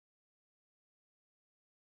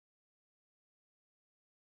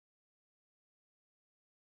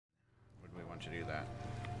to do that.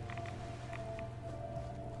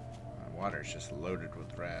 The water's just loaded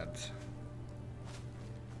with rads.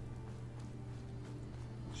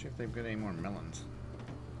 See if they've got any more melons.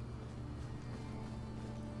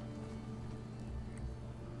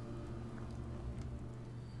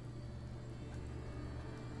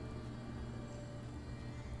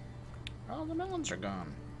 Oh, the melons are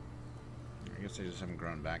gone. I guess they just haven't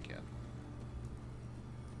grown back yet.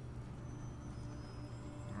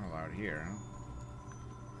 We're allowed here, huh?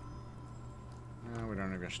 No, we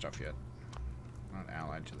don't have your stuff yet. Not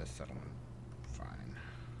allied to this settlement. Fine.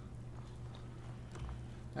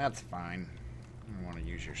 That's fine. I don't want to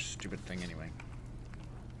use your stupid thing anyway.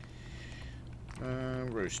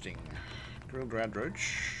 Roasting. Grilled rad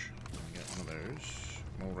roach. Get one of those.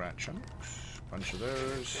 Mole rat chunks. Bunch of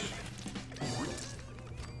those.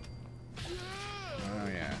 Oh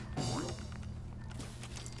yeah.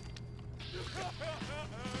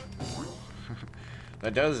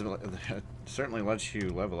 That does certainly lets you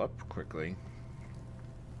level up quickly.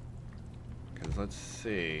 Because let's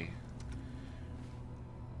see.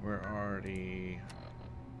 We're already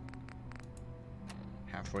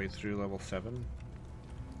halfway through level 7.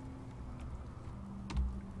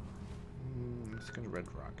 Let's go to Red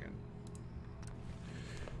Rocket.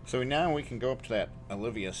 So now we can go up to that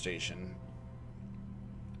Olivia station.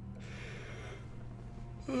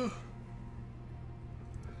 Oh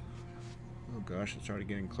gosh, it's already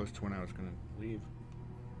getting close to when I was going to leave.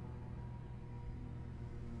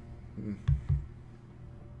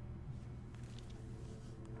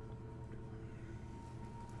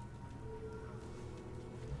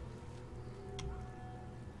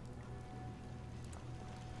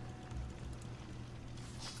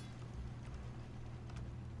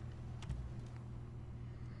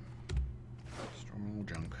 Storm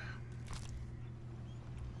junk.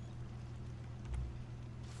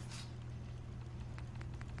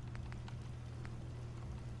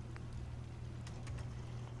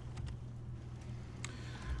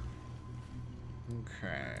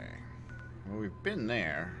 Okay. Well, we've been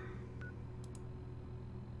there.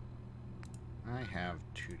 I have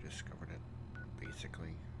discovered it,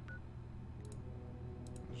 basically.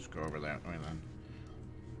 Let's go over that way then.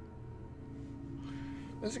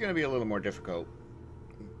 This is going to be a little more difficult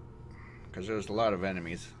because there's a lot of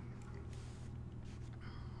enemies.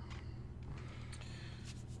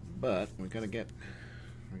 But we're gonna get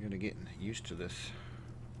used to this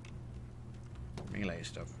melee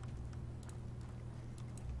stuff.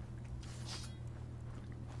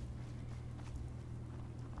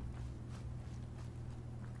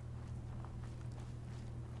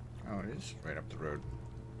 Oh, it is right up the road.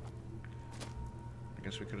 I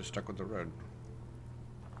guess we could have stuck with the road.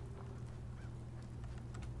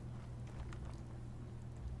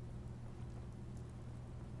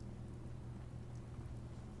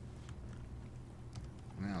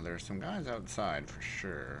 Now, there's some guys outside for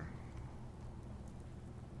sure.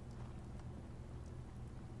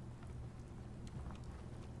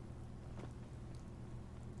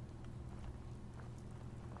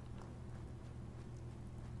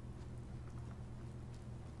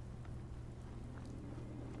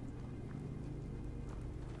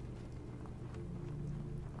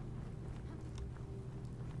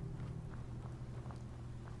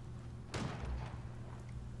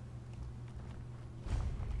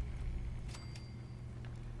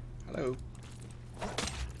 Hello.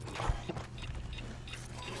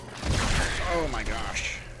 Oh my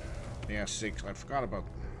gosh. Yeah, 6. I forgot about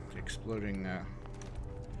the exploding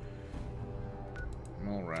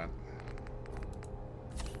mole rat.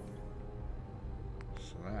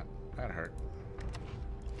 So that hurt.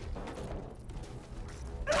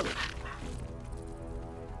 I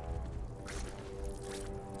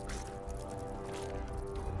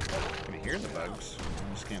can hear the bugs.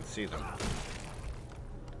 I just can't see them.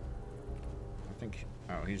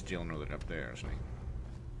 Oh, he's dealing with it up there, isn't he?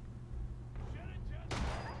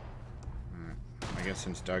 I guess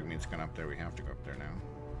since Dugmeat's gone up there, we have to go up there now.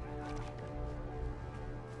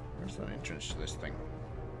 Where's that entrance to this thing?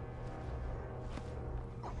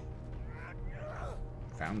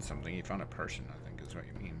 Found something. You found a person, I think is what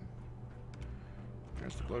you mean.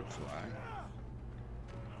 There's the bloat fly.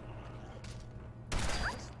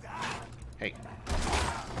 Hey,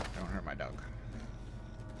 don't hurt my dog.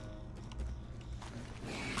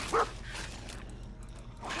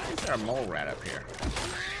 Why is there a mole rat up here?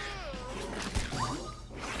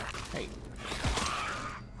 Hey.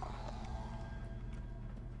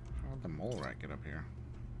 How did the mole rat get up here?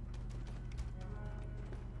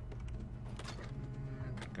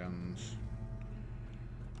 Guns.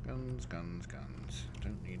 Guns, guns, guns.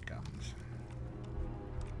 Don't need guns.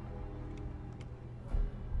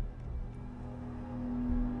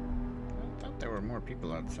 were more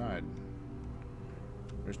people outside.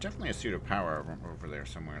 There's definitely a suit of power over there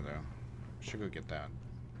somewhere, though. Should go get that.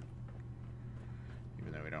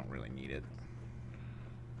 Even though we don't really need it.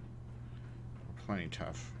 We're plenty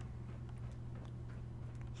tough.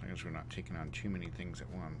 As long as we're not taking on too many things at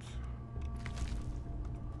once.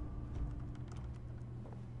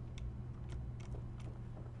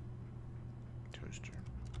 Toaster.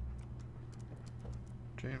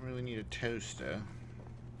 Don't really need a toaster.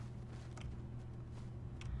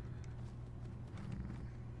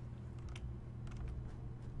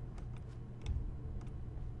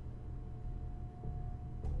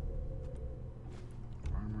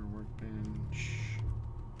 Farmer workbench.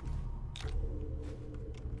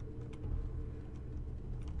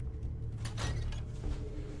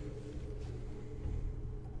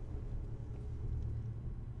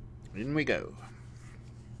 In we go.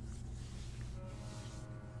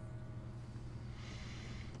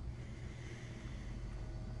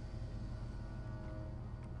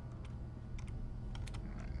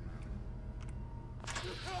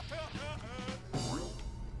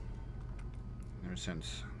 No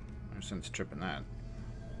sense tripping that.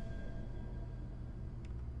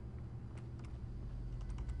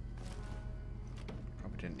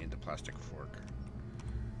 Probably didn't need the plastic fork.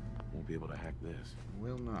 Won't be able to hack this.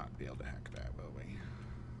 Will not be able to hack that, will we?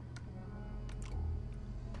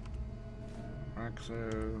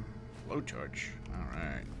 Roxo. Blowtorch.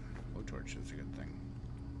 Alright. Blowtorch is a good thing.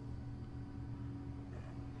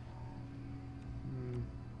 No,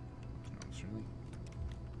 certainly.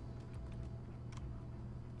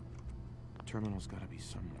 Terminal's gotta be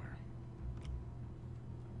somewhere.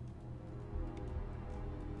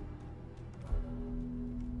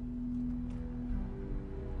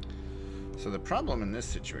 So the problem in this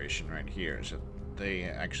situation right here is that they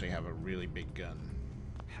actually have a really big gun.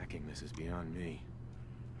 Hacking this is beyond me.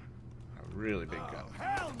 A really big gun.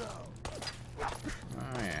 Hell no!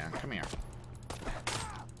 Oh yeah, come here.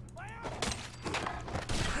 Are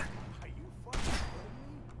you fucking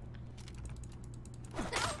kidding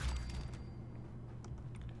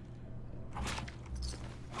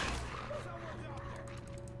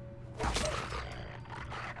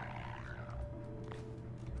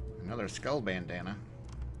Another skull bandana.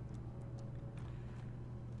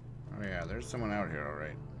 Oh yeah, there's someone out here,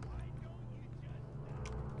 alright.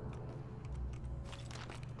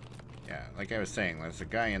 Yeah, like I was saying, there's a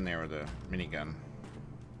guy in there with a minigun.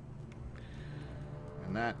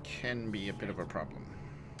 And that can be a bit of a problem.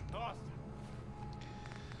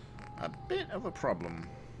 A bit of a problem.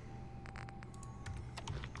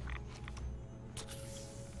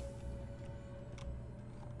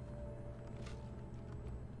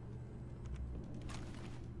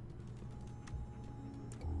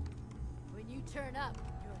 When you turn up,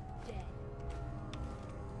 you're dead.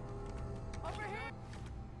 Over here!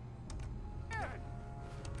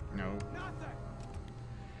 No. Nothing!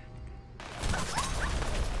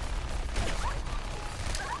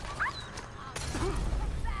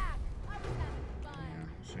 Back! I was having fun.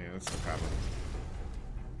 Yeah, see, that's the problem.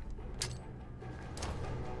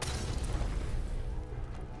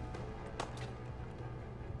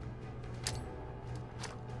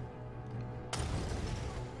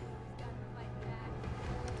 Gotta fight back.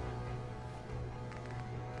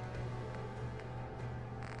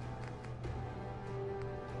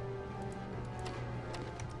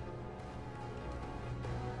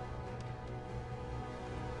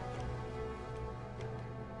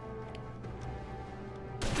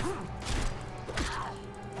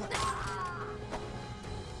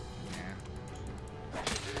 Yeah.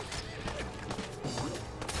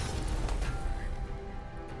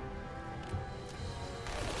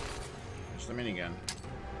 There's the minigun.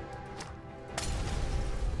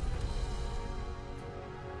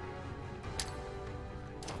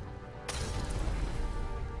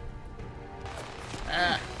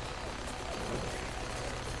 Ah!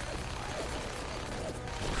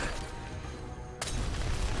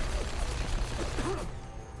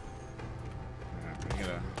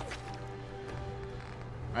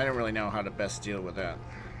 I don't really know how to best deal with that.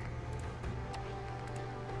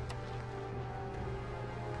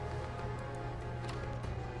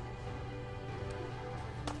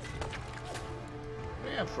 What do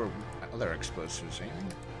we have for other explosives? Anything?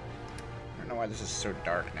 I don't know why this is so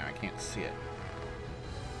dark now. I can't see it.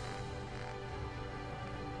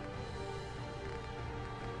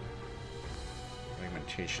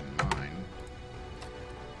 Fragmentation mine.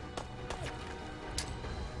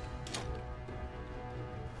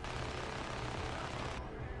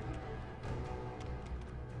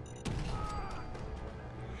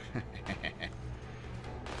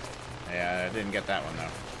 Yeah, I didn't get that one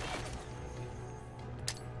though.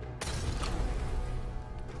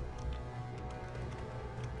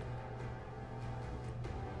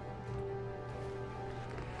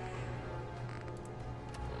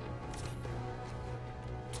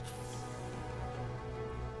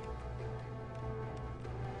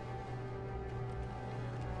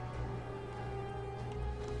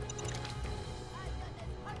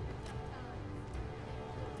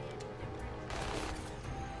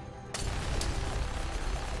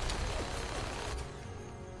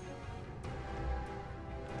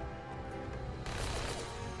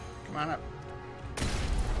 Come on up.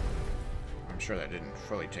 I'm sure that didn't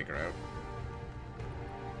fully take her out.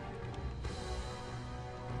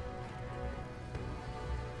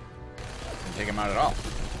 Didn't take him out at all.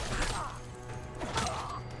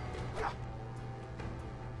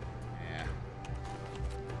 Yeah.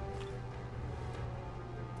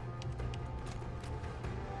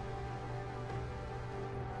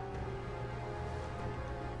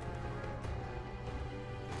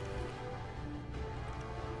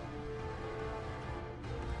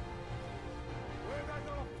 Where'd that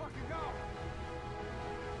little fucking go?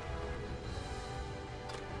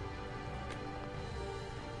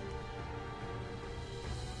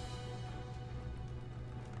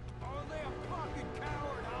 Only a fucking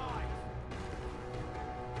coward hides.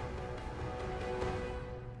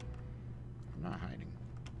 I'm not hiding.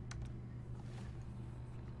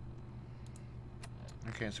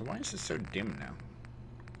 Okay, so why is this so dim now?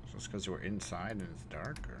 Is this because we're inside and it's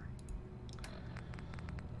dark, or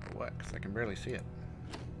what? Because I can barely see it.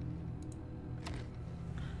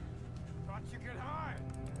 Thought you could hide.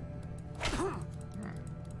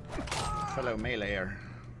 Fellow meleeer.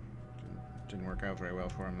 Didn't work out very well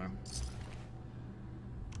for him, though.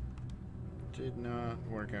 Did not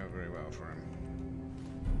work out very well for him.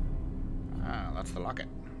 Ah, that's the locket.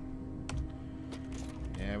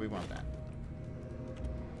 Yeah, we want that.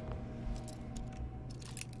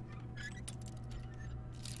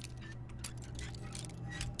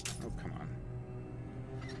 Oh, come on.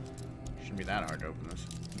 Shouldn't be that hard to open this.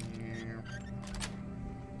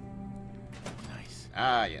 Nice.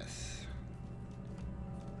 Ah, yes.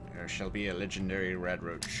 There shall be a legendary red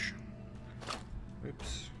roach.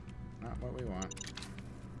 Oops. Not what we want.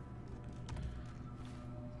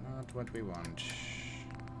 Not what we want.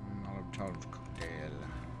 Molotov cocktail.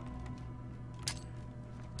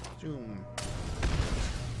 Zoom.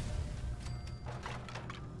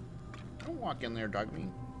 Don't walk in there, dog meat.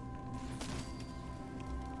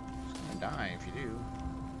 You're gonna die if you do.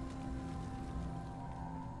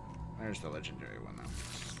 There's the legendary one, though.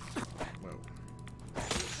 Whoa.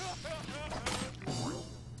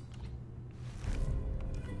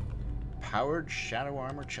 Powered shadow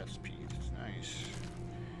armor chest piece. Nice.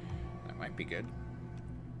 That might be good.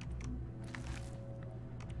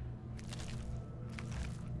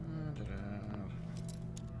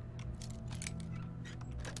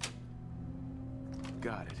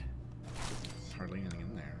 Got it. There's hardly anything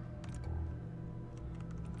in there.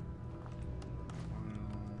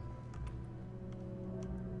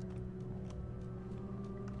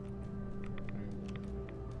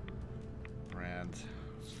 Rads.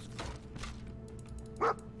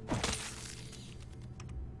 Some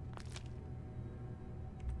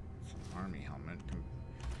army helmet.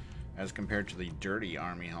 As compared to the dirty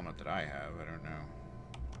army helmet that I have, I don't know.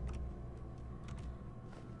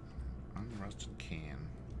 Unrusted can.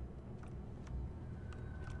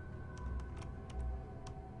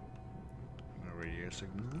 No radio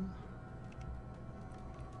signal.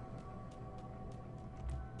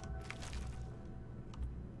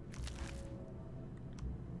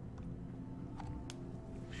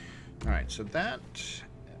 Alright, so that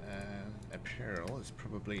apparel is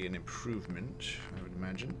probably an improvement, I would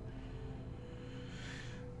imagine.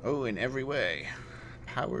 Oh, in every way.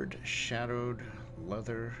 Powered, shadowed,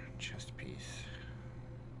 leather chest piece.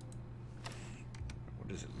 What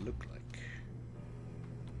does it look like?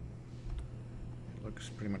 It looks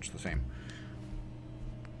pretty much the same.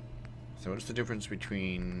 So what's the difference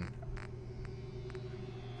between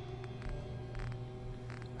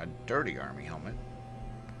a dirty army helmet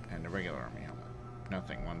and a regular army helmet?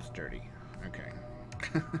 Nothing. One's dirty. Okay.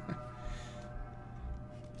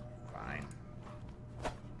 Fine.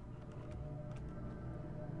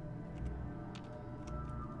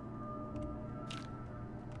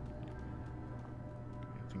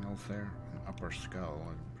 Anything else there? An upper skull.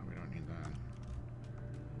 I probably don't need that.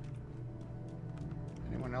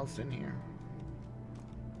 Anyone else in here?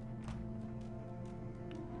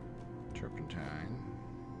 Turpentine.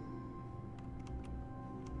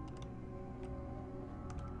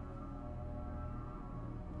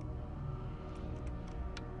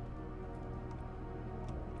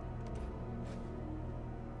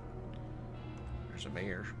 There's a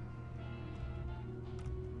bear.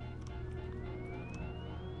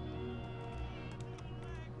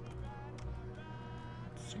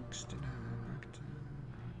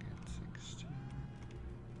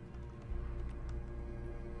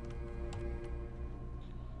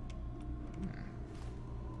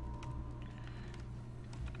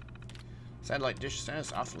 Satellite dish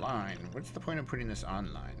status offline. What's the point of putting this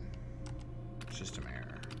online? System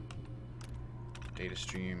error. Data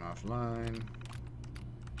stream offline.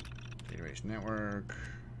 Database network.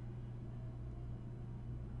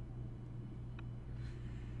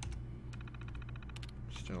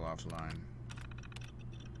 Still offline.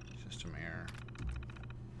 System error.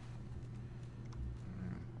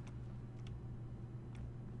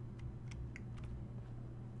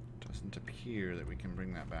 Doesn't appear that we can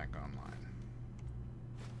bring that back online.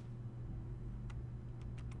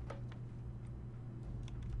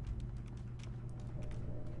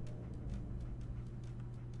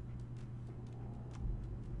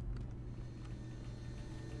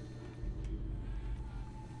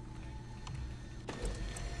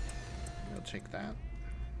 We'll take that.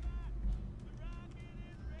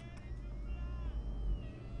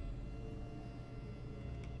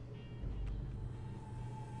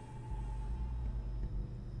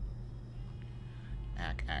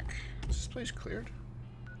 Is this place cleared?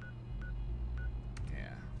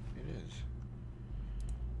 Yeah, it is.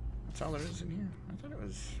 That's all there is in here? I thought it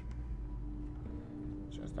was...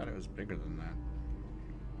 I thought it was bigger than that.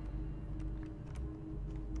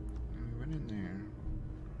 And we went in there.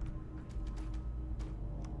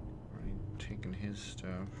 Already taken his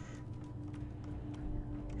stuff.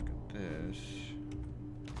 Look at this.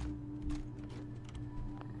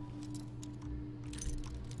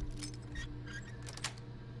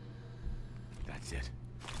 It.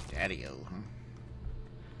 Daddy-o, huh?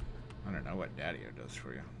 I don't know what Daddy-o does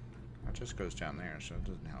for you. That just goes down there, so it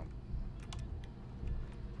doesn't help.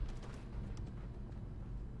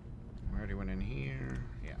 We already went in here.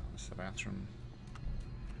 Yeah, this is the bathroom.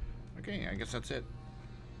 Okay, I guess that's it.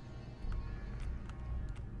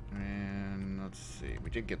 And let's see. We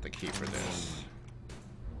did get the key for this.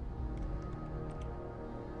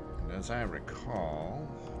 And as I recall...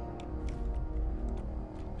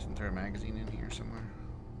 Isn't there a magazine in here somewhere?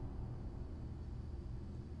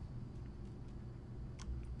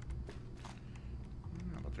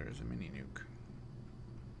 Oh, but there is a mini nuke.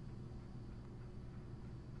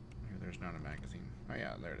 Maybe there's not a magazine. Oh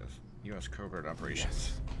yeah, there it is. U.S. Covert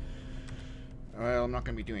Operations. Yes. Well, I'm not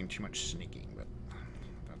going to be doing too much sneaking, but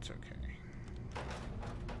that's okay.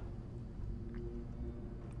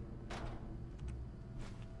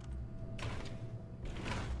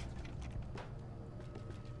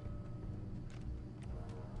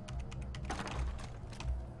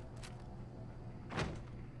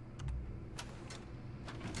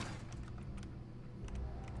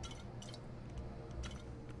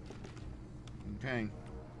 Okay,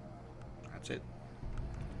 that's it.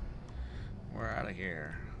 We're out of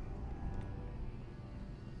here.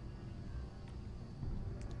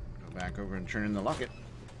 Go back over and turn in the locket.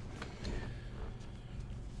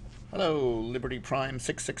 Hello, Liberty Prime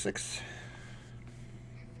 666.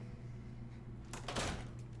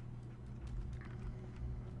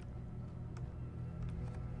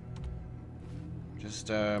 Just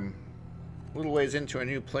a little ways into a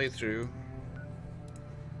new playthrough.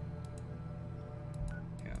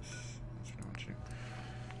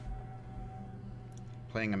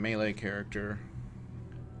 Playing a melee character.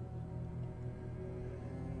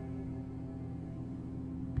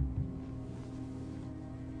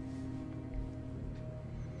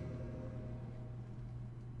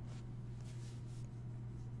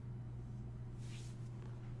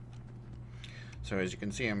 So as you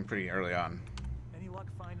can see, I'm pretty early on. Any luck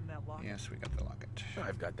finding that locket? Yes, we got the locket.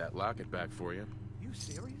 I've got that locket back for you. You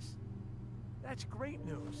serious? That's great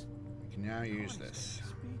news. We can now use Connie's this.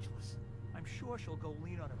 gonna be speechless. I'm sure she'll go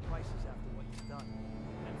lean on her prices after what you've done.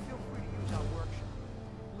 And feel free to use our workshop.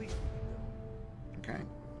 Least we can do. Okay.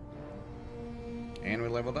 And we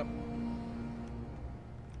leveled up.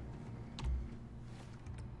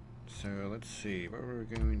 So let's see, what we're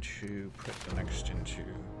going to put the next into.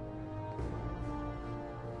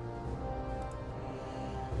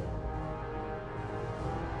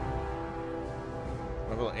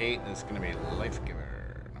 Level 8 is going to be Life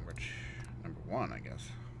Giver, number 1, I guess.